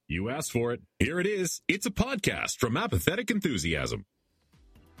You asked for it. Here it is. It's a podcast from Apathetic Enthusiasm.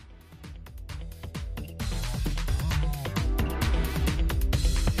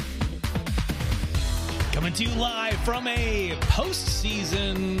 Coming to you live from a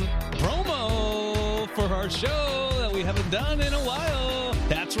postseason promo for our show that we haven't done in a while.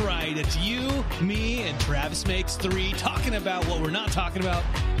 That's right. It's you, me, and Travis Makes Three talking about what we're not talking about.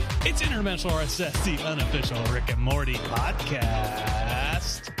 It's Interdimensional RSS, the unofficial Rick and Morty podcast.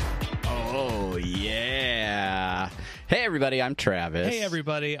 Oh, yeah. Hey, everybody. I'm Travis. Hey,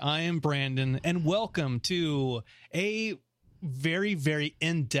 everybody. I am Brandon, and welcome to a very, very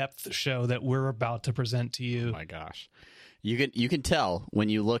in-depth show that we're about to present to you. Oh my gosh, you can tell when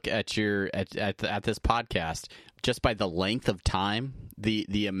you look at this podcast just by the length of time,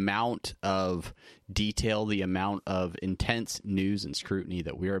 the amount of detail, the amount of intense news and scrutiny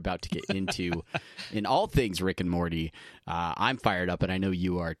that we're about to get into in all things Rick and Morty. I'm fired up, and I know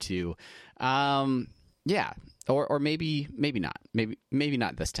you are too. Yeah, or maybe not, maybe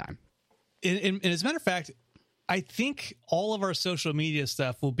not this time. And as a matter of fact, I think all of our social media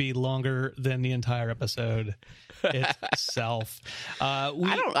stuff will be longer than the entire episode itself.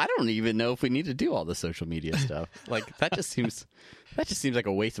 I don't even know if we need to do all the social media stuff. Like that just seems like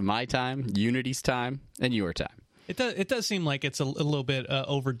a waste of my time, Unity's time, and your time. It does seem like it's a little bit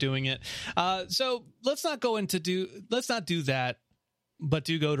overdoing it. So let's not do that, but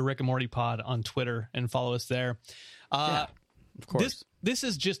do go to Rick and Morty Pod on Twitter and follow us there. Yeah, of course. This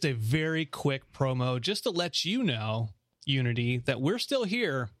is just a very quick promo just to let you know, Unity, that we're still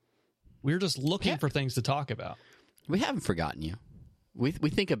here. We're just looking for things to talk about. We haven't forgotten you. We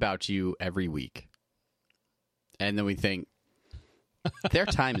think about you every week. And then we think, their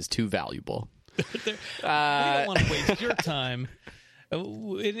time is too valuable. We don't want to waste your time.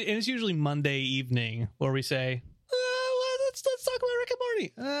 And it's usually Monday evening where we say, let's talk about Rick and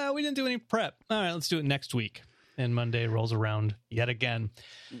Morty. We didn't do any prep. All right, let's do it next week. And Monday rolls around yet again.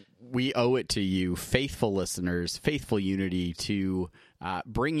 We owe it to you, faithful listeners, faithful Unity, to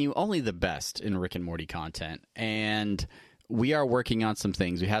bring you only the best in Rick and Morty content. And we are working on some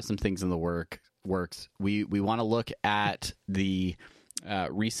things. We have some things in the works. We want to look at the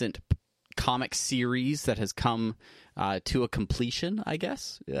recent comic series that has come to a completion, I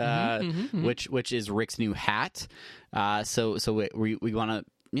guess, which is Rick's New Hat. So we want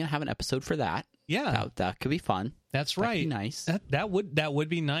to have an episode for that. Yeah, that could be fun. That's right. That'd be nice. That would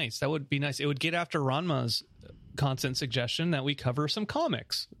be nice. That would be nice. It would get after Ranma's constant suggestion that we cover some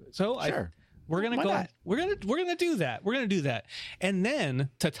comics. So sure. We're gonna do that. We're gonna do that. And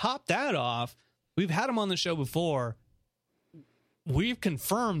then to top that off, we've had them on the show before. We've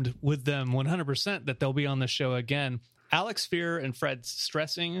confirmed with them 100% that they'll be on the show again. Alex Fear and Fred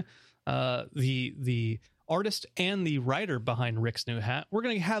Stressing, the artist and the writer behind Rick's New Hat. We're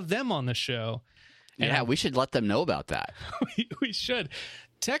going to have them on the show. And we should let them know about that. we should.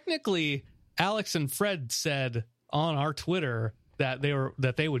 Technically, Alex and Fred said on our Twitter that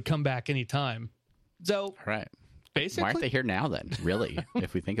they would come back anytime. So, right. Basically, why aren't they here now then, really,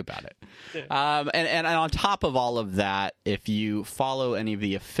 if we think about it? And on top of all of that, if you follow any of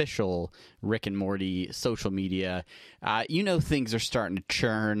the official Rick and Morty social media, things are starting to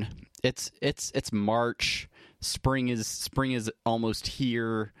churn. It's March. Spring is almost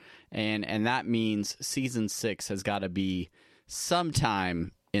here, and that means season 6 has got to be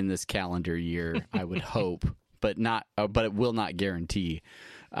sometime in this calendar year, I would hope, but it will not guarantee.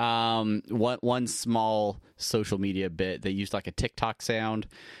 One small social media bit, they used like a TikTok sound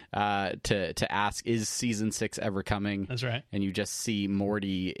to ask, is season 6 ever coming? That's right. And you just see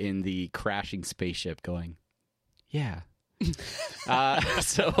Morty in the crashing spaceship going, yeah.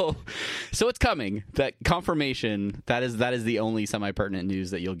 So it's coming. That confirmation, that is the only semi-pertinent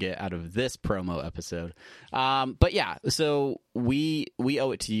news that you'll get out of this promo episode. But yeah, so we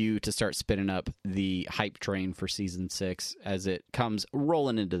owe it to you to start spinning up the hype train for season 6 as it comes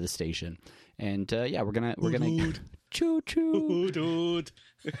rolling into the station. And we're gonna choo choo dude.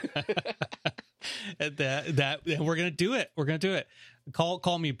 that we're gonna do it. We're gonna do it.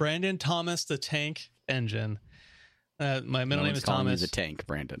 Call me Brandon Thomas the Tank Engine. My middle name is calling Thomas. You the Tank,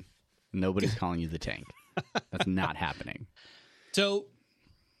 Brandon. Nobody's calling you the Tank. That's not happening. So,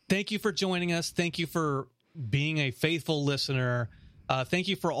 thank you for joining us. Thank you for being a faithful listener. Thank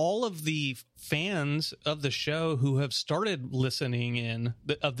you for all of the fans of the show who have started listening in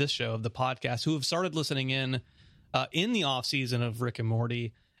of this show, of the podcast, who have started listening in the off season of Rick and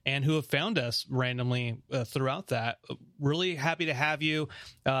Morty, and who have found us randomly throughout that. Really happy to have you.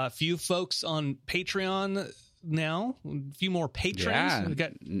 A few folks on Patreon now, a few more patrons. Yeah, we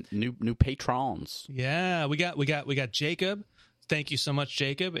got new patrons. Yeah, we got Jacob Thank you so much,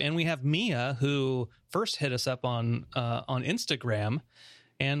 Jacob. And we have Mia, who first hit us up on Instagram,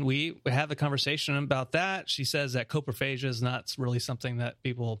 and we had the conversation about that. She says that coprophagia is not really something that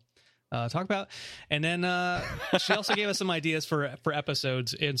people talk about. And then she also gave us some ideas for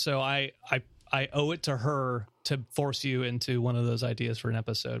episodes. And so I owe it to her to force you into one of those ideas for an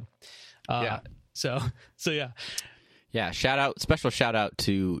episode. So yeah. Yeah, special shout out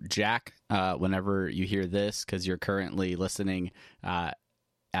to Jack whenever you hear this, because you're currently listening at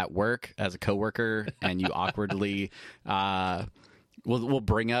work as a coworker, and you awkwardly will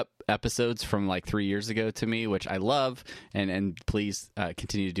bring up episodes from like 3 years ago to me, which I love, and please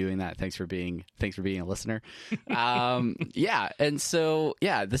continue doing that. Thanks for being a listener. And so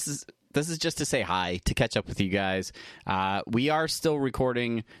this is just to say hi, to catch up with you guys. We are still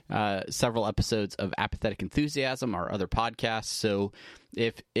recording several episodes of Apathetic Enthusiasm, our other podcast. So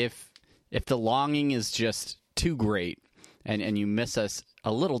if the longing is just too great and you miss us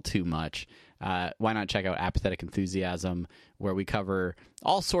a little too much, why not check out Apathetic Enthusiasm, where we cover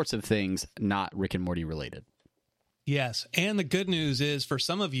all sorts of things not Rick and Morty related. Yes, and the good news is, for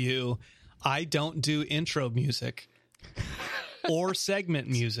some of you, I don't do intro music or segment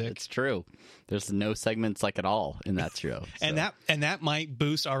music. It's true. There's no segments like at all in that show. So. And that might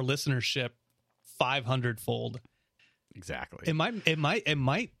boost our listenership 500-fold. Exactly. It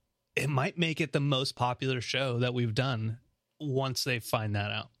might make it the most popular show that we've done once they find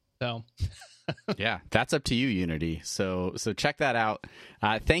that out. So yeah, that's up to you, Unity. So check that out.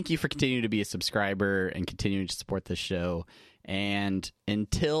 Thank you for continuing to be a subscriber and continuing to support this show. And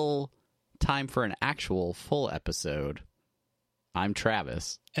until time for an actual full episode, I'm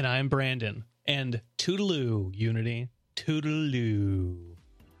Travis. And I'm Brandon. And toodaloo, Unity. Toodaloo.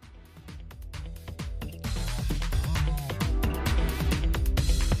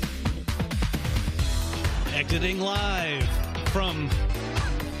 Exiting live from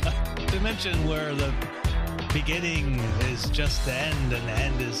a dimension where the beginning is just the end and the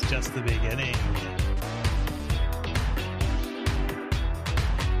end is just the beginning.